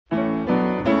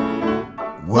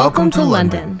Welcome to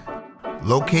London.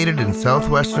 Located in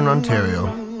southwestern Ontario,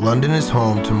 London is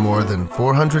home to more than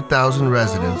 400,000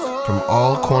 residents from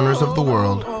all corners of the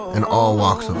world and all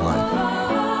walks of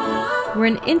life. We're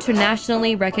an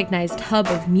internationally recognized hub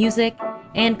of music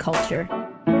and culture.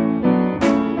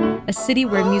 A city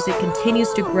where music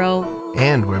continues to grow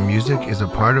and where music is a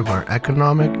part of our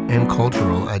economic and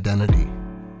cultural identity.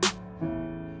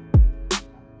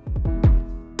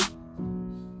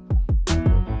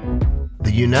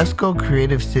 The UNESCO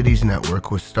Creative Cities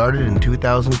Network was started in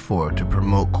 2004 to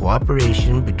promote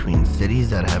cooperation between cities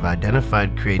that have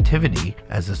identified creativity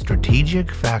as a strategic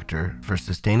factor for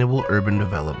sustainable urban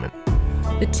development.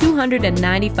 The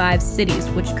 295 cities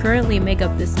which currently make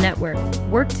up this network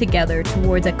work together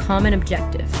towards a common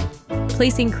objective,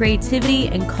 placing creativity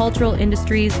and cultural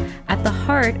industries at the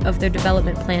heart of their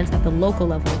development plans at the local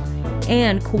level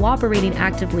and cooperating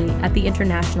actively at the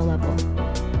international level.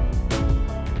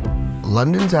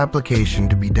 London's application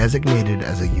to be designated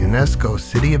as a UNESCO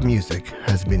City of Music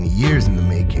has been years in the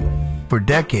making. For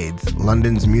decades,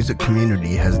 London's music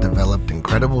community has developed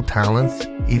incredible talents,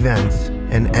 events,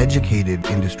 and educated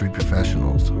industry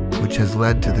professionals, which has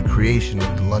led to the creation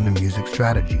of the London Music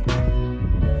Strategy.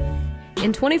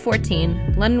 In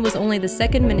 2014, London was only the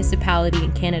second municipality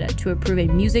in Canada to approve a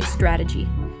music strategy,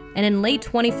 and in late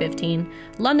 2015,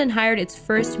 London hired its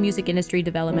first music industry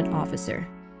development officer.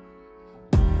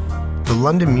 The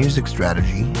London Music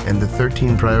Strategy and the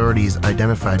 13 priorities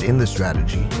identified in the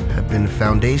strategy have been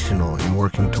foundational in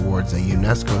working towards a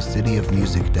UNESCO City of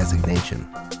Music designation.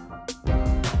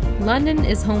 London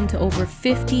is home to over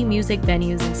 50 music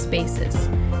venues and spaces,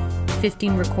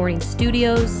 15 recording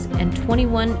studios, and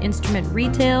 21 instrument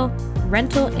retail,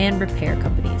 rental, and repair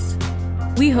companies.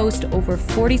 We host over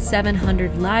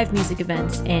 4,700 live music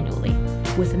events annually,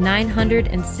 with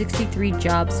 963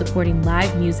 jobs supporting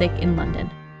live music in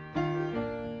London.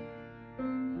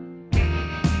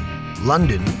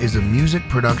 London is a music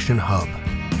production hub.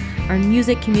 Our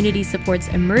music community supports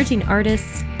emerging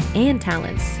artists and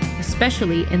talents,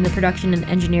 especially in the production and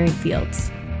engineering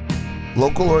fields.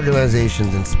 Local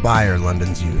organizations inspire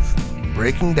London's youth,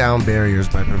 breaking down barriers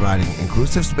by providing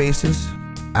inclusive spaces,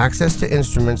 access to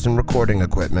instruments and recording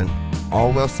equipment,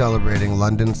 all while celebrating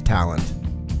London's talent.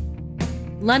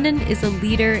 London is a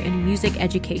leader in music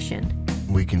education.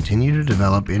 We continue to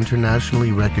develop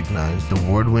internationally recognized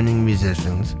award-winning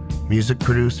musicians, music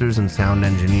producers, and sound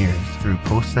engineers through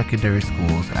post-secondary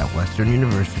schools at Western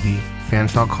University,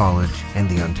 Fanshawe College, and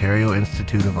the Ontario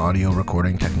Institute of Audio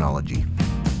Recording Technology.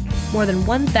 More than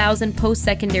 1,000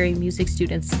 post-secondary music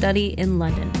students study in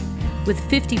London, with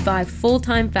 55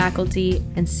 full-time faculty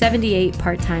and 78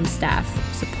 part-time staff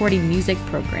supporting music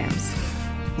programs.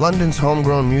 London's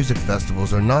homegrown music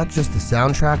festivals are not just the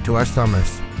soundtrack to our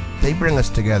summers. They bring us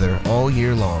together all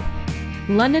year long.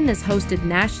 London has hosted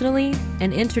nationally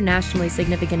and internationally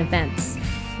significant events,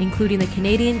 including the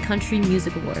Canadian Country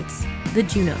Music Awards, the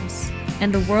Junos,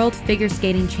 and the World Figure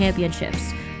Skating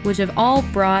Championships, which have all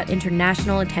brought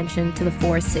international attention to the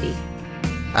Forest City.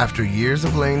 After years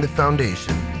of laying the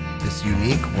foundation, this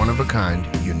unique, one-of-a-kind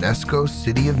UNESCO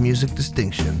City of Music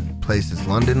distinction places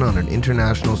London on an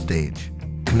international stage,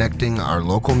 connecting our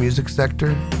local music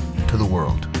sector to the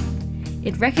world.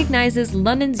 It recognizes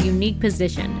London's unique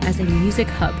position as a music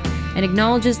hub and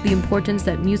acknowledges the importance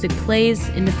that music plays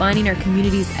in defining our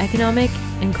community's economic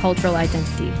and cultural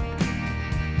identity.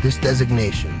 This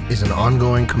designation is an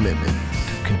ongoing commitment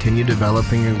to continue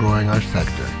developing and growing our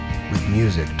sector with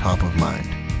music top of mind.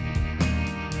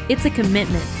 It's a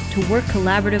commitment to work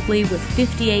collaboratively with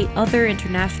 58 other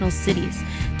international cities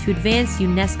to advance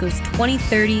UNESCO's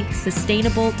 2030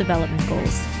 Sustainable Development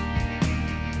Goals.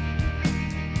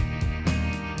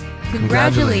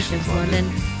 Congratulations, London.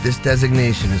 This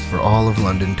designation is for all of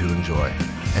London to enjoy,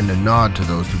 and a nod to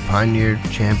those who pioneered,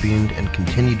 championed, and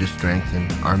continue to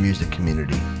strengthen our music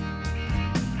community.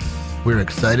 We're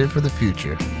excited for the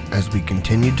future as we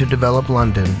continue to develop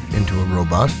London into a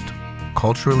robust,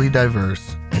 culturally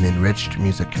diverse, and enriched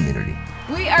music community.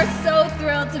 We are so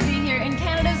thrilled to be here in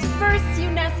Canada's first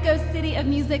UNESCO City of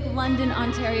Music, London,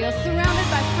 Ontario, surrounded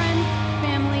by friends,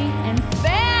 family, and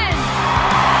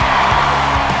fans.